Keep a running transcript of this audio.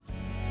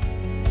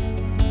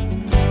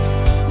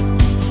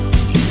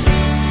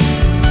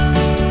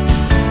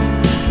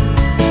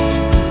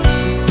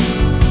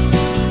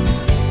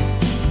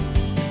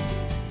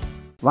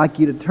like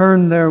you to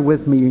turn there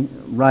with me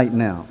right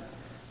now.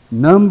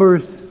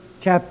 Numbers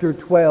chapter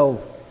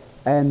 12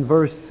 and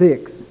verse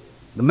 6.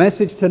 The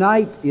message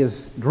tonight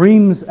is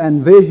dreams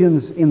and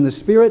visions in the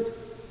Spirit.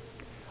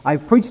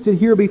 I've preached it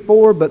here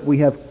before, but we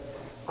have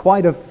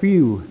quite a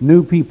few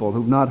new people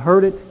who've not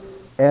heard it,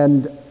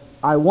 and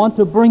I want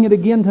to bring it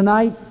again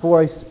tonight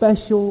for a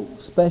special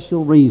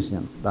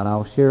reason that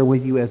I'll share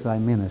with you as I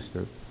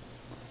minister.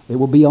 It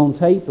will be on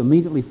tape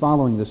immediately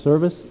following the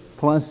service,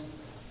 plus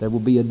there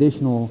will be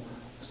additional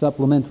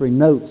supplementary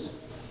notes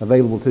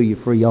available to you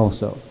free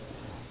also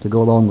to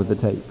go along with the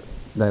tape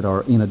that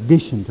are in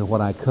addition to what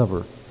I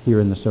cover here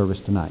in the service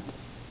tonight.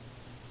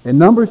 In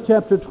Numbers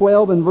chapter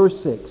 12 and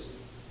verse 6,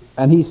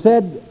 "And he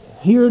said,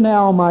 Hear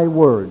now my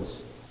words.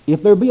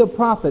 If there be a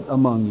prophet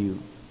among you,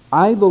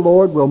 I, the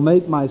Lord, will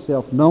make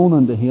myself known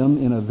unto him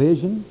in a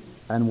vision,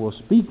 and will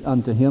speak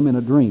unto him in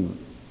a dream.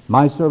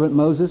 My servant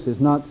Moses is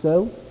not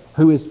so,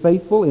 who is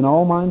faithful in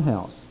all mine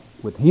house.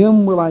 With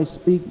him will I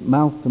speak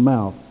mouth to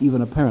mouth,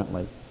 even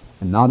apparently,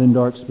 and not in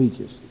dark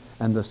speeches.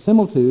 And the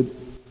similitude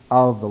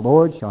of the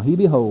Lord shall he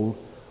behold.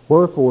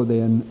 Wherefore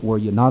then were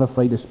ye not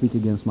afraid to speak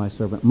against my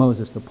servant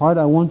Moses?" The part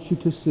I want you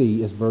to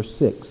see is verse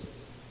 6,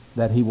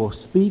 that he will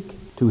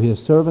speak to his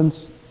servants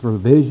through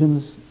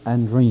visions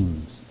and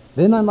dreams.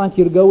 Then I'd like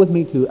you to go with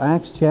me to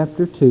Acts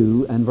chapter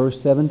 2 and verse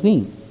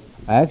 17.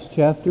 Acts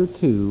chapter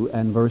 2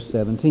 and verse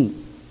 17.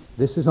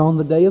 This is on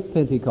the day of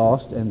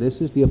Pentecost, and this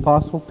is the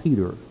Apostle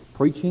Peter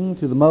preaching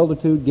to the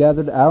multitude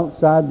gathered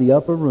outside the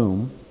upper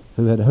room,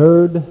 who had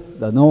heard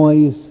the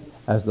noise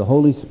as the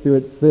Holy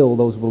Spirit filled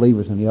those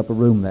believers in the upper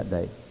room that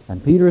day.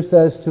 And Peter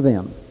says to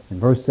them in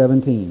verse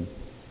 17,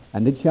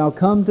 "And it shall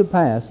come to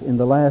pass in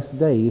the last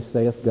days,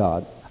 saith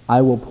God,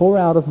 I will pour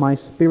out of my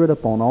Spirit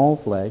upon all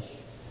flesh,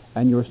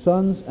 and your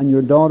sons and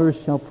your daughters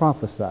shall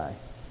prophesy,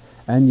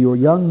 and your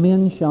young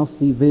men shall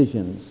see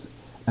visions,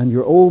 and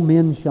your old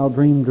men shall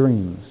dream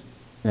dreams.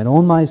 And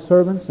on my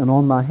servants and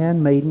on my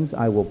handmaidens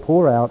I will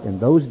pour out in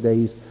those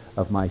days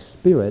of my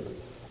Spirit,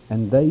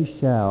 and they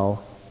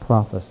shall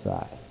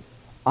prophesy."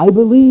 I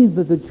believe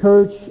that the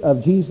Church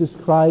of Jesus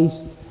Christ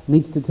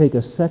needs to take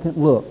a second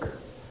look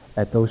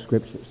at those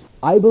scriptures.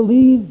 I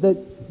believe that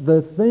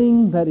the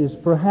thing that is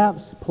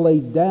perhaps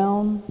played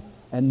down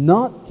and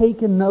not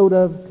taken note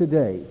of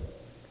today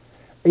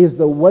is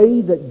the way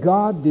that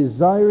God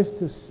desires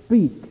to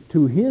speak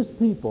to His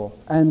people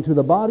and to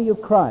the body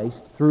of Christ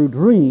through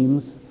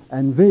dreams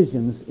and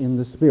visions in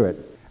the Spirit.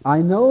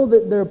 I know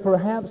that there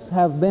perhaps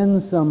have been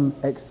some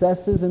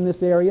excesses in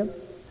this area.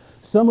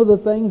 Some of the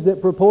things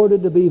that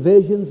purported to be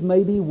visions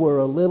maybe were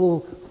a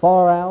little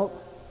far out,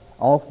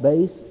 off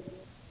base.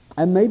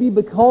 And maybe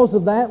because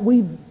of that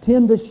we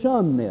tend to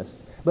shun this.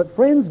 But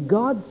friends,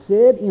 God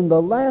said in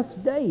the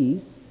last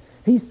days,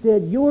 He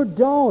said, your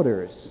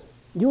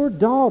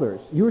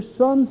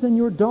sons and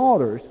your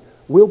daughters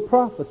will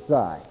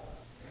prophesy.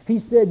 He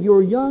said,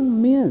 your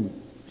young men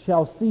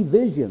shall see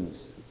visions,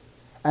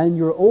 and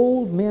your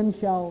old men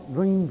shall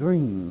dream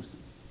dreams.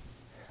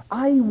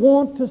 I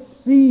want to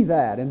see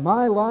that in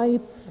my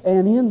life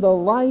and in the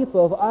life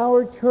of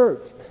our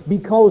church,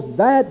 because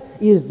that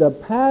is the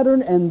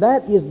pattern and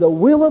that is the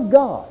will of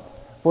God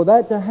for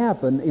that to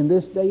happen in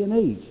this day and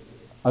age.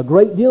 A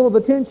great deal of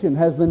attention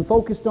has been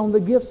focused on the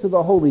gifts of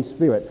the Holy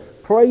Spirit.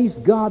 Praise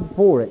God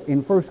for it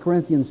in 1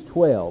 Corinthians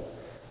 12.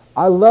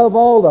 I love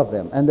all of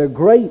them, and they're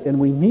great, and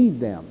we need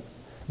them.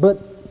 But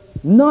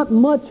not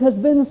much has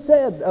been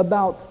said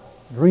about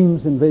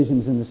dreams and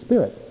visions in the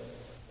Spirit.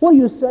 What do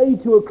you say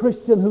to a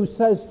Christian who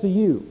says to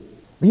you,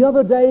 "The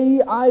other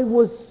day I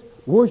was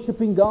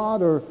worshiping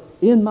God, or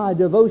in my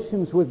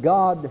devotions with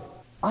God,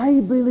 I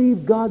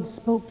believe God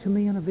spoke to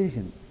me in a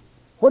vision"?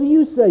 What do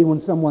you say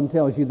when someone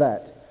tells you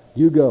that?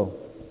 You go,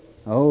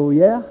 "Oh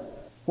yeah?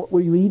 What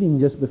were you eating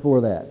just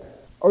before that?"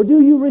 Or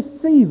do you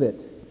receive it?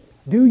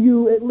 Do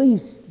you at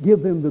least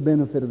give them the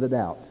benefit of the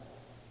doubt?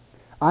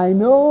 I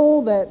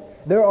know that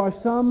there are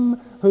some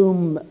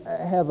whom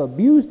have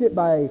abused it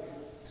by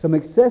some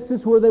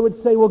excesses where they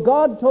would say, "Well,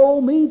 God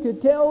told me to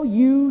tell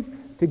you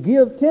to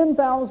give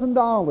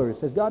 $10,000.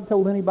 Has God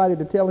told anybody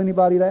to tell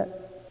anybody that?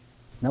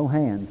 No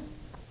hands.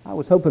 I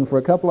was hoping for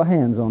a couple of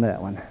hands on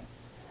that one.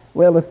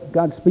 Well, if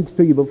God speaks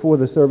to you before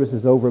the service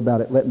is over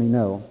about it, let me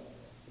know.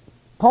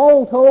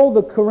 Paul told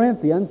the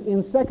Corinthians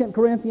in 2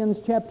 Corinthians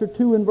chapter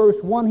 2 and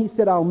verse 1, he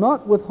said, "I'll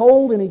not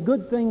withhold any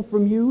good thing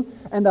from you,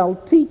 and I'll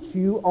teach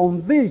you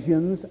on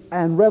visions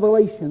and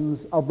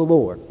revelations of the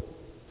Lord."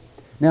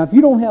 Now, if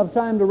you don't have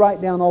time to write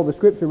down all the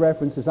scripture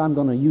references I'm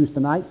going to use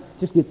tonight,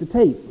 just get the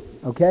tape,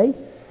 okay?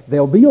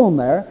 They'll be on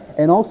there,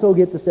 and also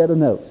get the set of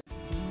notes.